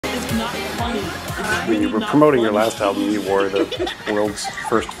not funny. When you were promoting your last album, you wore the world's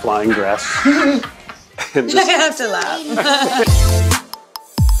first flying dress. And I have to laugh.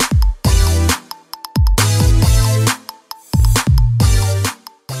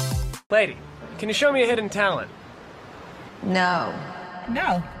 Lady, can you show me a hidden talent? No.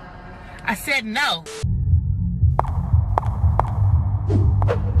 No. I said no.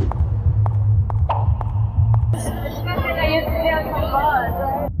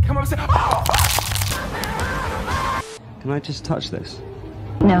 Come on, say, oh! Can I just touch this?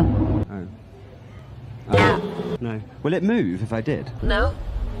 No. Oh. Yeah. No. Will it move if I did? No.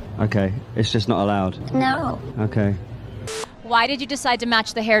 Okay, it's just not allowed. No. Okay. Why did you decide to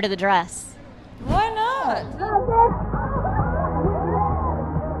match the hair to the dress? Why not?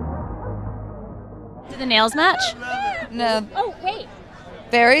 Did the nails match? No. Oh, wait.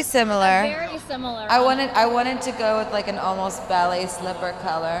 Very similar. Very similar. I wanted to go with like an almost ballet slipper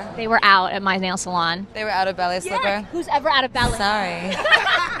color. They were out at my nail salon. They were out of ballet slipper? Who's ever out of ballet? Sorry.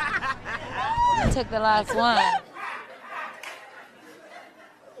 Took the last one.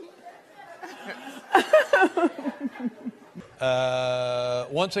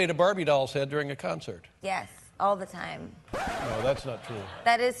 Once ate a Barbie doll's head during a concert. Yes, all the time. No, that's not true.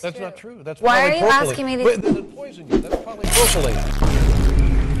 That is That's true. not true. That's Why are you polypropylene. asking me these? Wait, then it poisoned you. That's polypropylene.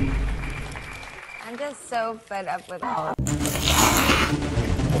 I'm just so fed up with all of this.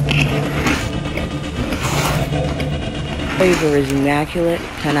 Flavor is immaculate.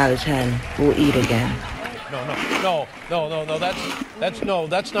 10 out of 10. We'll eat again. No.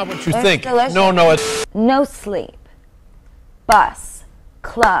 That's not what you It's think. delicious. No, it's. No sleep. Bus.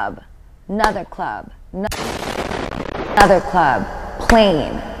 Club. Another club. Another club.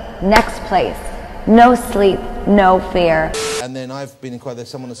 Plane. Next place. No sleep. No fear. And then I've been inquired, there's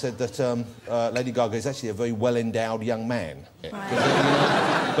someone that said that Lady Gaga is actually a very well-endowed young man. Right.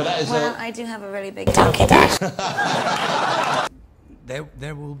 But that is well, I do have a really big donkey dash.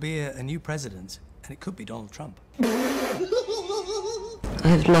 There will be a new president, and it could be Donald Trump. I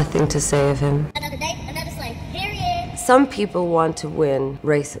have nothing to say of him. Another day, another slave. Period. Some people want to win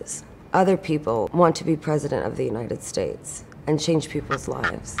races. Other people want to be president of the United States and change people's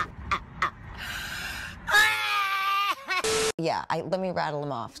lives. Yeah, let me rattle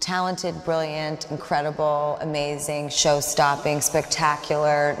them off. Talented, brilliant, incredible, amazing, show-stopping,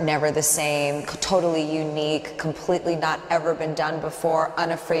 spectacular, never the same, totally unique, completely not ever been done before,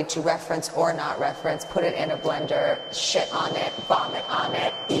 unafraid to reference or not reference, put it in a blender, shit on it, vomit on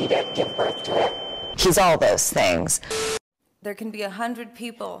it, eat it, give birth to it. He's all those things. There can be 100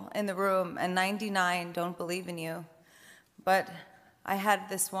 people in the room and 99 don't believe in you. But I had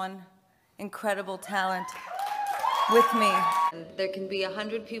this one incredible talent with me. There can be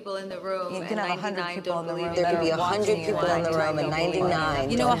 100 people in the room and 99 don't believe There can be 100 people in the room and 99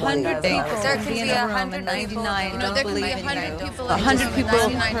 You know, 100 people There can can be in be a room 100 and 99 don't believe in you. 100 people,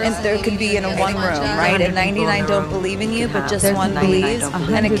 and there could be in a one room, right? And 99 don't believe in you, but just one believes,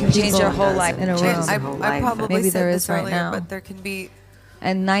 and it can change your whole life. In a room. I probably Maybe said there this is right earlier, now. but there can be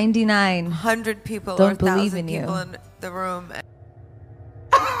And 99 100 people don't or believe 1,000 in you. people in the room.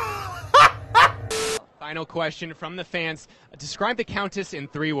 Final question from the fans. Describe the Countess in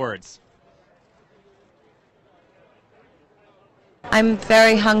 3 words. I'm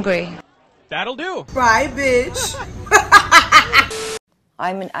very hungry. That'll do. Bye, bitch.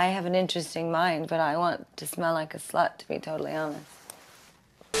 I have an interesting mind, but I want to smell like a slut, to be totally honest.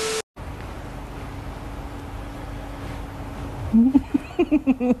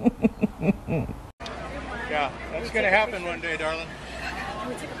 Yeah, that's going to happen one day, darling.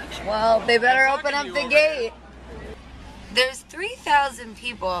 Well, they better open up the gate. There's 3,000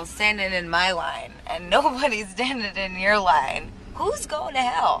 people standing in my line, and nobody's standing in your line. Who's going to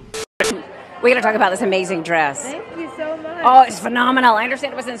hell? We got to talk about this amazing dress. Thank you so much. Oh, it's phenomenal. I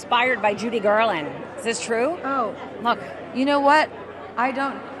understand it was inspired by Judy Garland. Is this true? Oh, Look. you know what?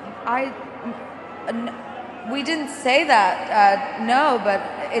 We didn't say that, no, but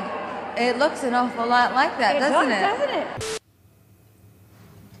it looks an awful lot like that, doesn't it? Doesn't it?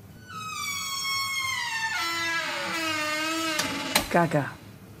 Gaga.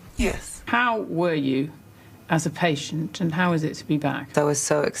 Yes. How were you as a patient, and how is it to be back? I was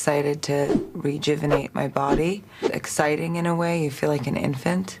so excited to rejuvenate my body. Exciting in a way, you feel like an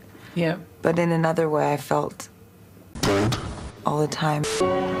infant. Yeah. But in another way, I felt all the time.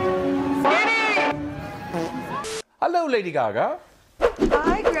 Hello, Lady Gaga.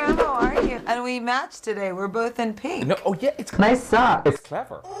 Hi, Graham, how are you? And we matched today. We're both in pink. No, oh yeah, it's Nice sock. It's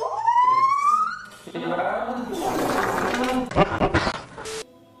clever.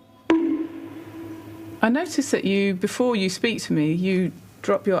 I noticed that before you speak to me, you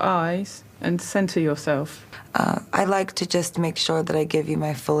drop your eyes and center yourself. I like to just make sure that I give you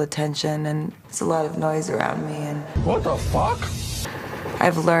my full attention, and there's a lot of noise around me. And What the fuck?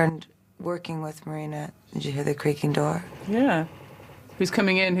 I've learned working with Marina. Did you hear the creaking door? Yeah. Who's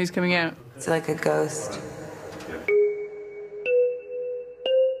coming in? Who's coming out? It's like a ghost.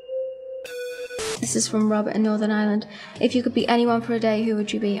 This is from Robert in Northern Ireland. If you could be anyone for a day, who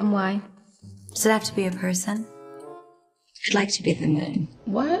would you be and why? Does it have to be a person? I'd like to be the moon.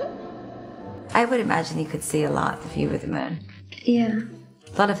 What? I would imagine you could see a lot if you were the moon. Yeah.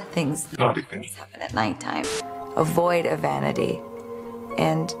 A lot of things happen at nighttime. Avoid a vanity.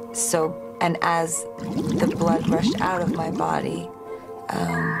 And as the blood rushed out of my body, how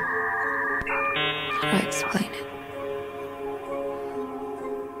do I explain it?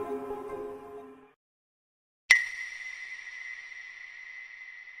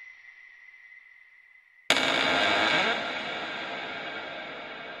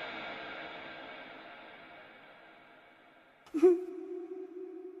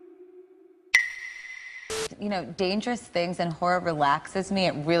 You know, dangerous things and horror relaxes me.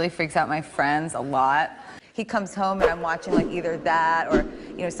 It really freaks out my friends a lot. He comes home and I'm watching like either that or,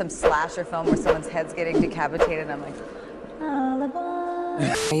 you know, some slasher film where someone's head's getting decapitated and I'm like,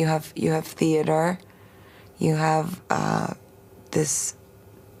 You have theater, you have this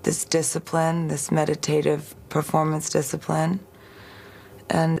discipline, this meditative performance discipline,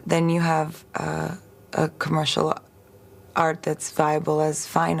 and then you have a commercial art that's viable as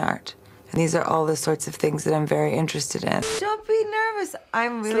fine art. And these are all the sorts of things that I'm very interested in. Don't be nervous.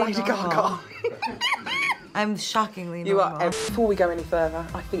 I'm really Lady Gaga. I'm shockingly You normal. are. Before we go any further,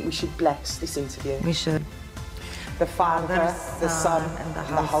 I think we should bless this interview. We should. The Father, the Son, and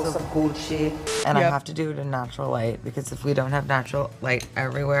the House of Gucci. And I have to do it in natural light, because if we don't have natural light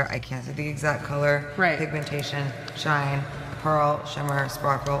everywhere, I can't see the exact color, pigmentation, shine, pearl, shimmer,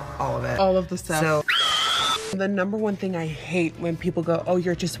 sparkle, all of it. All of the stuff. So, the number one thing I hate when people go, oh,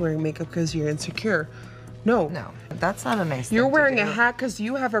 you're just wearing makeup because you're insecure. No. No, that's not a nice thing You're to wearing do. a hat because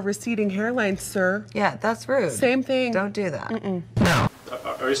you have a receding hairline, sir. Yeah, that's rude. Same thing. Don't do that. No.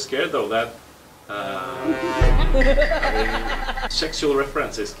 Are you scared though that sexual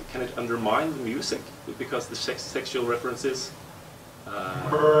references, can it undermine the music? Because the sexual references, a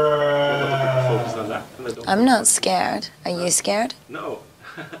lot of people focus on that. And they don't I'm not scared. Are you scared? No.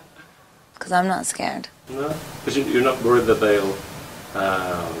 Because I'm not scared. No, because you're not worried that they'll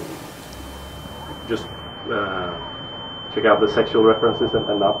just check out the sexual references and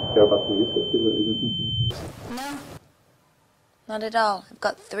not care about the music? No. Not at all. I've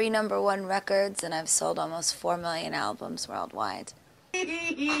got 3 #1 records and I've sold almost 4 million albums worldwide.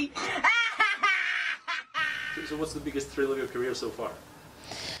 So what's the biggest thrill of your career so far?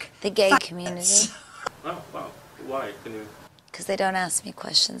 The gay community. Oh, wow. Why? Can you... Because they don't ask me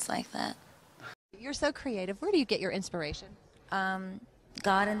questions like that. You're so creative. Where do you get your inspiration?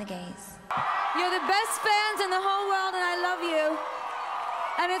 God and the gays. you're the best fans in the whole world and I love you.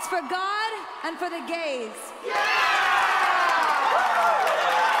 And it's for God and for the gays.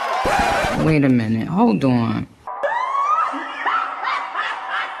 Wait a minute, hold on.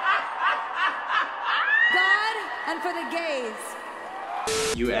 God and for the gays.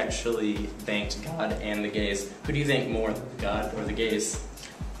 You actually thanked God and the gays. Who do you thank more, God or the gays?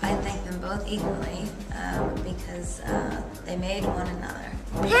 I thank them both equally because they made one another.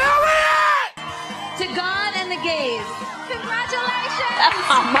 To God and the gays. Congratulations! That's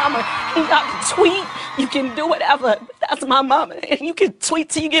my mama. You got to tweet, you can do whatever. That's my mama. And you can tweet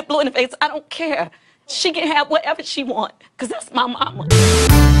till you get blue in the face. I don't care. She can have whatever she wants, because that's my mama.